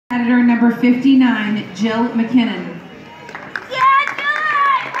Competitor number 59, Jill McKinnon. Yeah, do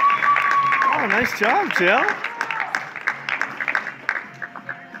it! Oh, nice job, Jill.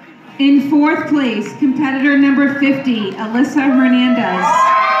 In fourth place, competitor number 50, Alyssa Hernandez.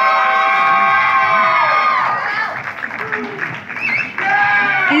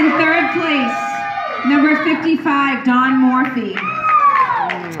 In third place, number 55, Dawn Morphy.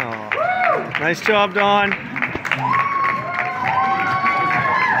 Oh, nice job, Dawn.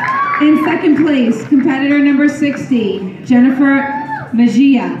 In second place, competitor number 60, Jennifer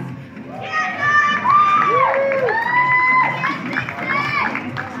Mejia.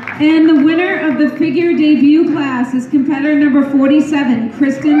 And the winner of the figure debut class is competitor number 47,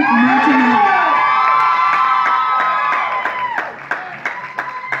 Kristen Martinelli.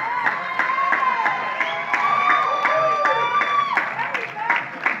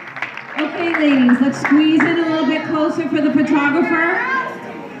 Okay, ladies, let's squeeze in a little bit closer for the photographer.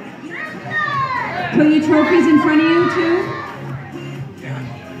 Put your trophies in front of you, too.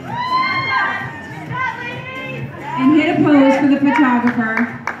 And hit a pose for the photographer.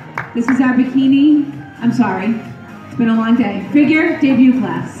 This is our bikini. I'm sorry. It's been a long day. Figure debut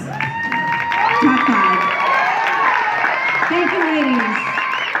class. Top 5. Thank you, ladies.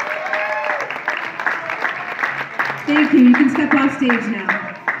 Thank you. You can step off stage now.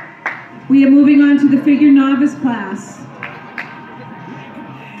 We are moving on to the figure novice class.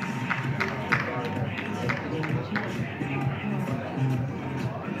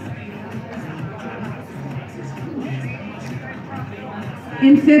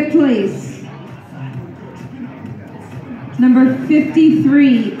 In fifth place, number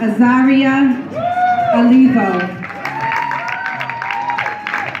 53, Azaria Alivo.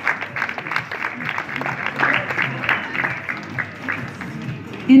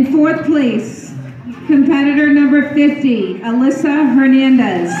 In fourth place, competitor number 50, Alyssa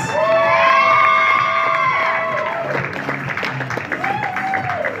Hernandez.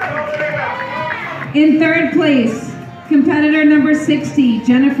 In third place, competitor number 60,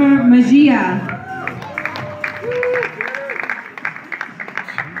 Jennifer Mejia.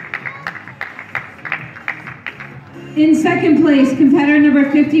 In second place, competitor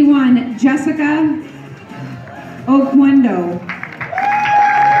number 51, Jessica Oquendo.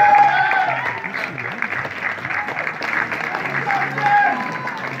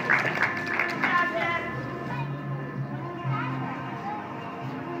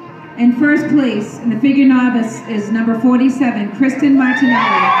 In first place in the figure novice is number 47, Kristen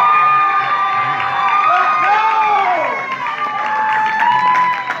Martinelli.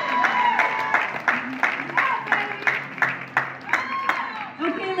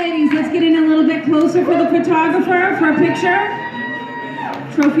 Okay, ladies, let's get in a little bit closer for the photographer for a picture.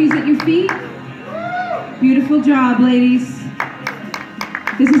 Trophies at your feet. Beautiful job, ladies.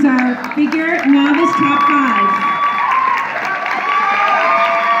 This is our figure novice top 5.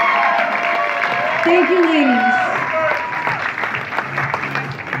 Thank you, ladies.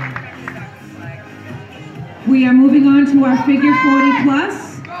 We are moving on to our figure 40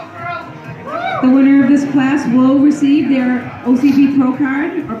 plus. The winner of this class will receive their OCB Pro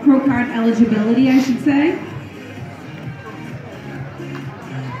Card, or Pro Card eligibility, I should say.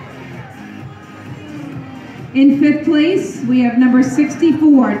 In fifth place, we have number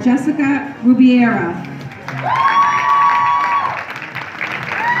 64, Jessica Rubiera.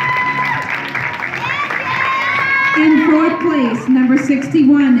 In fourth place, number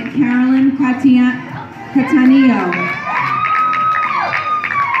 61, Carolyn Catanillo.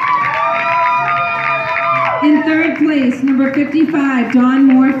 In third place, number 55, Dawn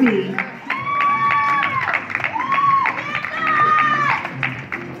Morphy.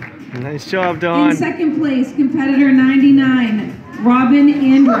 Nice job, Dawn. In second place, competitor 99, Robin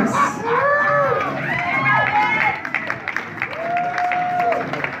Andrus.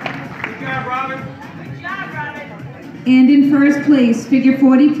 And in first place, figure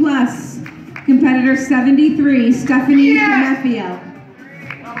 40 plus, competitor 73, Stephanie Canefio.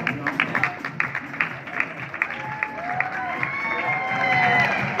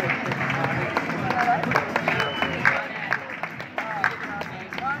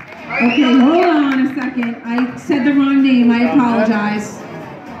 Okay, hold on a second. I said the wrong name. I apologize.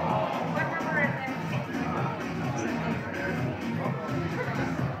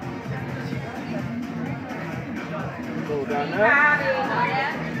 Go down there.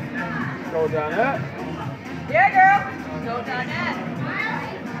 Go down there. Yeah, girl. Go down there.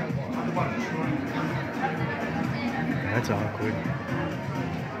 That's awkward.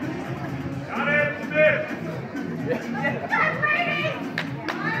 Got it, Smith.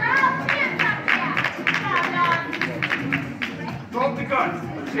 Drop the gun.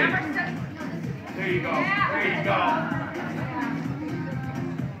 There you go. There you go.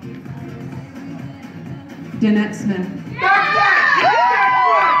 Danette Smith.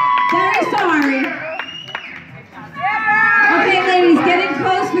 Very sorry. Okay, ladies, getting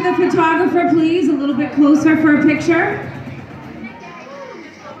close for the photographer, please. A little bit closer for a picture.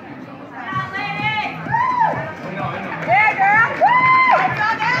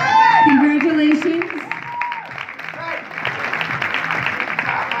 Congratulations.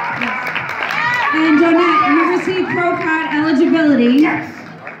 And Donette, you received Pro Card eligibility.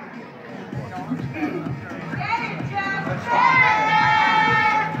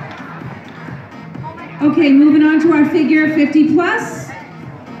 Okay, moving on to our figure 50 plus.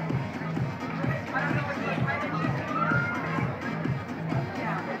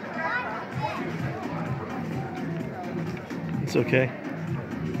 It's okay.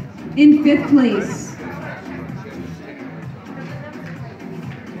 In 5th place.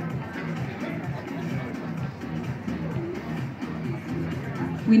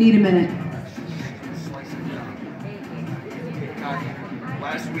 We need a minute.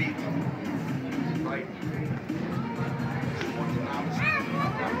 Last week, right?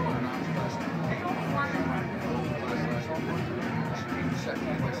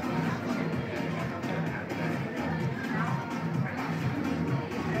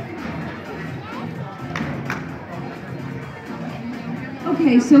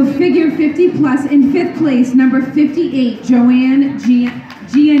 Okay, so figure 50 plus in 5th place, number 58, Joanne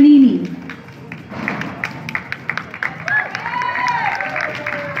Giannini.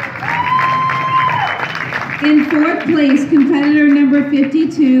 In 4th place, competitor number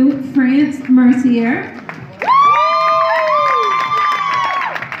 52, France Mercier.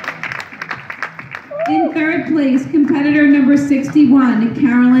 In 3rd place, competitor number 61,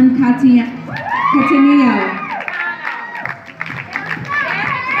 Carolyn Cataneo.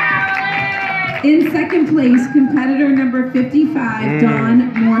 In 2nd place, competitor number 55,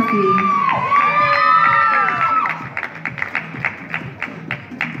 Dawn Morphy.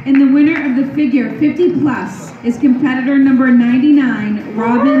 And the winner of the figure 50 plus is competitor number 99,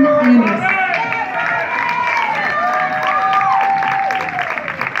 Robin Amos.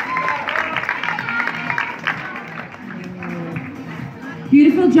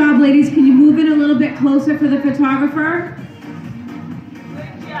 Beautiful job, ladies. Can you move in a little bit closer for the photographer?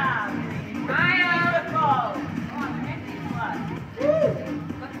 Good job.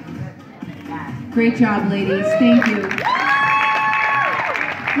 Great job, ladies. Thank you.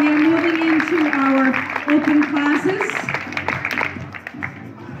 We are moving into our open classes.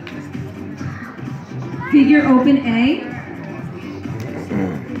 Figure open A.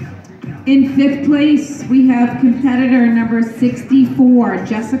 In 5th place, we have competitor number 64,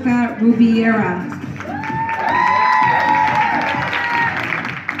 Jessica Rubiera.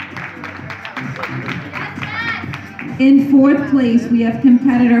 In 4th place, we have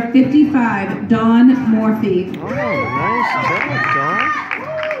competitor 55, Dawn Morphy. Oh, nice job, Dawn.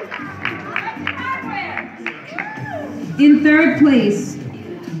 In 3rd place,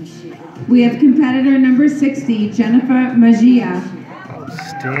 we have competitor number 60, Jennifer Magia.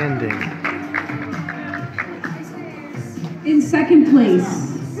 Outstanding. In 2nd place.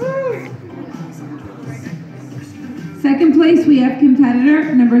 2nd place, we have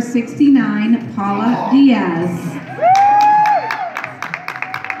competitor number 69, Paula Diaz.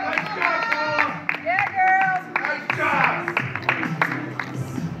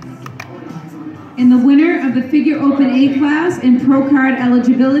 And the winner of the figure open A class in Pro Card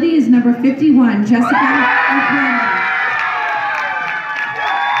eligibility is number 51, Jessica O'Connor.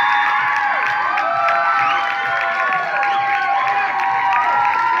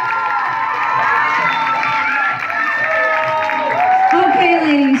 Okay,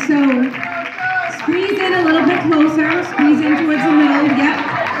 ladies, so squeeze in a little bit closer, squeeze in towards the middle, yep.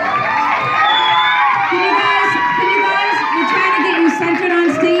 Can you guys, we're trying to get you centered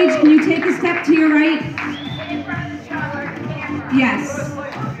on stage. Can you take a step to your right? Yes.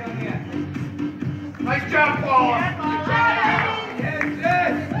 Nice job, Paula.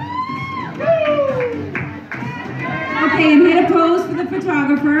 Okay, and hit a pose for the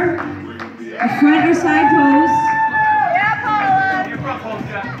photographer. A front or side pose. Yeah, Paula. Your front pose,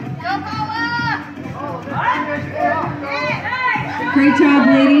 Jeff. Go, Paula. Nice. Great job,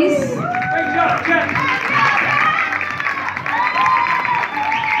 ladies. Great job, Jeff.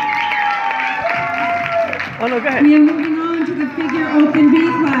 Oh, no, go ahead. We are moving